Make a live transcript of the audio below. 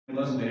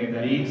मेरे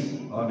colleagues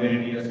और मेरे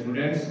dear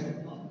students,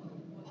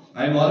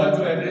 I am honored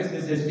to address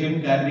this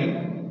esteemed gathering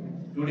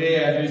today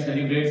as we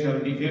celebrate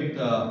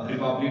 75th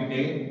Republic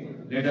Day.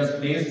 Let us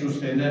pledge to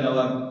strengthen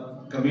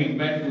our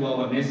commitment to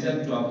our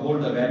nation to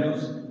uphold the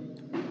values.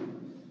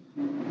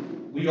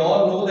 We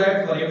all know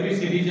that for every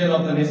citizen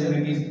of the nation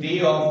it is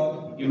day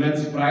of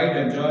immense pride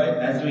and joy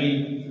as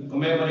we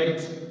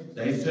commemorate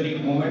the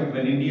historic moment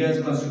when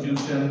India's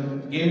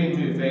constitution came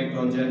into effect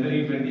on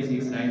January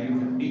 26,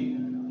 1950.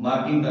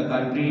 Marking the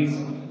country's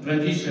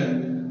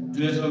transition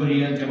to a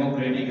sovereign,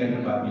 democratic and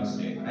republic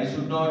state. I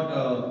should not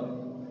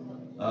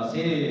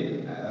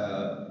say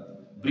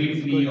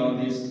briefly on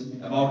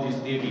about this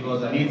day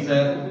because Anil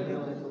sir,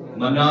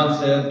 Manan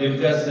sir,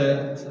 Divya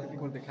sir,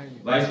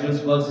 Vice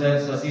Principal sir,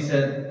 Sasi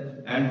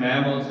sir and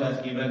ma'am also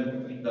has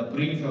given the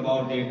brief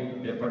about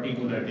the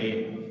particular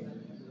day.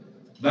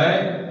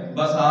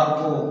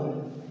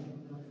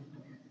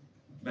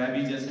 मैं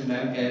भी जैसे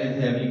ma'am कह रहे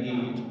थे अभी कि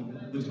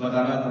कुछ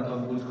बताना था तो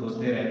हम कुछ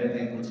खोजते रह रहे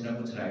थे कुछ ना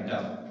कुछ राइट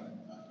अप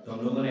तो हम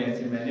लोगों ने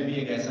मैंने भी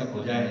एक ऐसा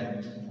खोजा है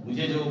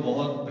मुझे जो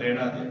बहुत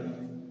प्रेरणा दे।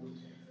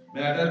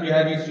 मैं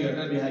श्री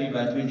अटल बिहारी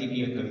वाजपेयी जी की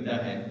एक कविता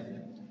है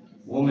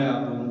वो मैं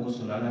आप लोगों को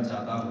सुनाना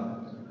चाहता हूँ।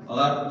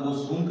 अगर वो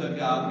सुन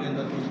करके आपके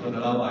अंदर कुछ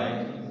बदलाव आए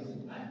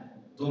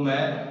तो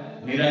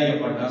मेरा ये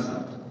पढ़ना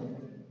सार्थक हो।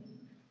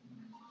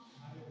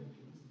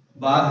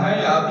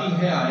 बाधाएं आती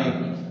हैं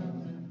आएंगी,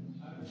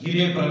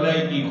 घिरे प्रलय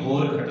की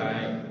घोर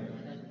घटाएं,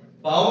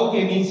 पांव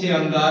के नीचे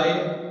अंगारे,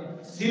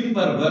 सिर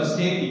पर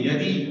बरसे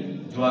यदि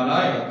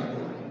ज्वालाएं,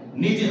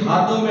 निज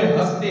हाथों में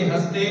हंसते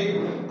हंसते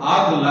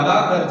आग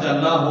लगाकर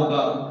चलना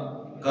होगा,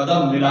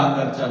 कदम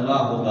मिलाकर चलना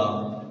होगा,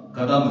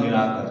 कदम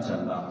मिलाकर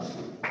चलना होगा।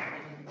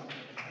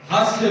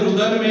 हास्य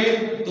रुदन में,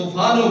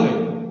 तूफानों में,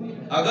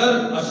 अगर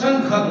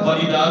असंख्य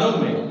बलिदानों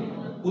में,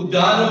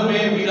 उद्यानों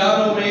में,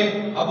 वीरानों में,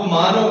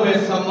 अपमानों में,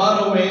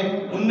 सम्मानों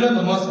में,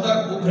 उन्नत मस्तक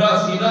उभरा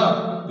सीना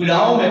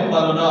पीड़ाओं में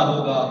पलना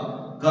होगा,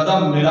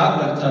 कदम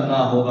मिलाकर चलना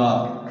होगा,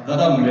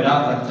 कदम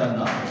मिलाकर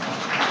चलना होगा।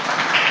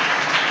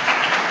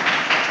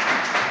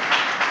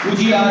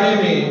 उजियारे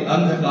में,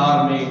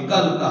 अंधकार में,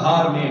 कल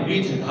कहार में,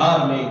 बीच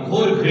धार में,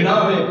 घोर घृणा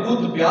में,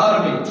 पुत प्यार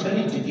में,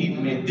 क्षणिक जीत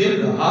में,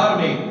 दीर्घ हार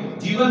में,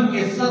 जीवन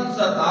के सत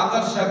सत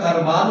आकर्षक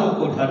अरमानों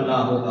को ढलना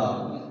होगा,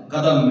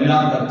 कदम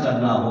मिलाकर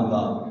चलना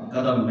होगा,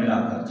 कदम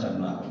मिलाकर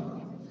चलना होगा।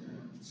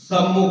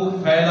 सम्मुख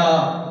फैला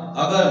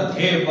अगर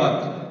ध्येय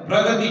पथ,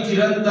 प्रगति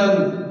चिरंतन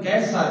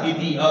कैसा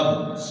इति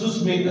अब,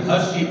 सुस्मित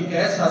हर्षित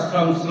कैसा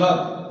श्रम स्लग,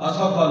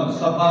 असफल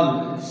सफल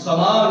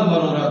समान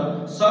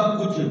मनोरथ, सब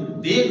कुछ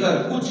देकर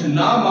कुछ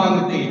ना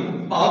मांगते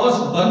पावस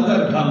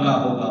बनकर ढलना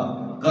होगा,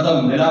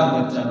 कदम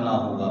मिलाकर चलना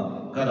होगा,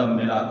 कदम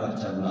मिलाकर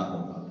चलना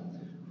होगा।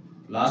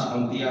 लास्ट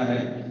पंक्तियां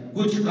हैं।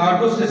 कुछ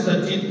कांटों से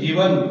सज्जित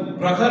जीवन,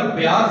 प्रखर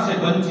प्यार से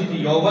वंचित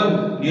यौवन,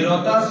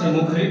 निरौता से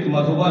मुखरित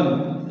मधुबन,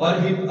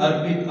 परहित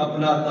अर्पित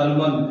अपना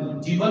तलमन,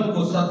 जीवन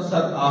को सत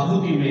सत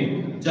आहुति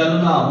में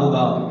जलना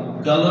होगा,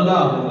 गलना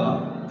होगा,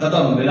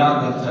 कदम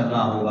मिलाकर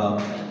चलना होगा,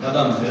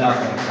 कदम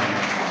मिलाकर चलना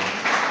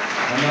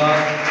होगा।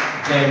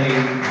 जय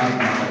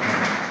हिंद।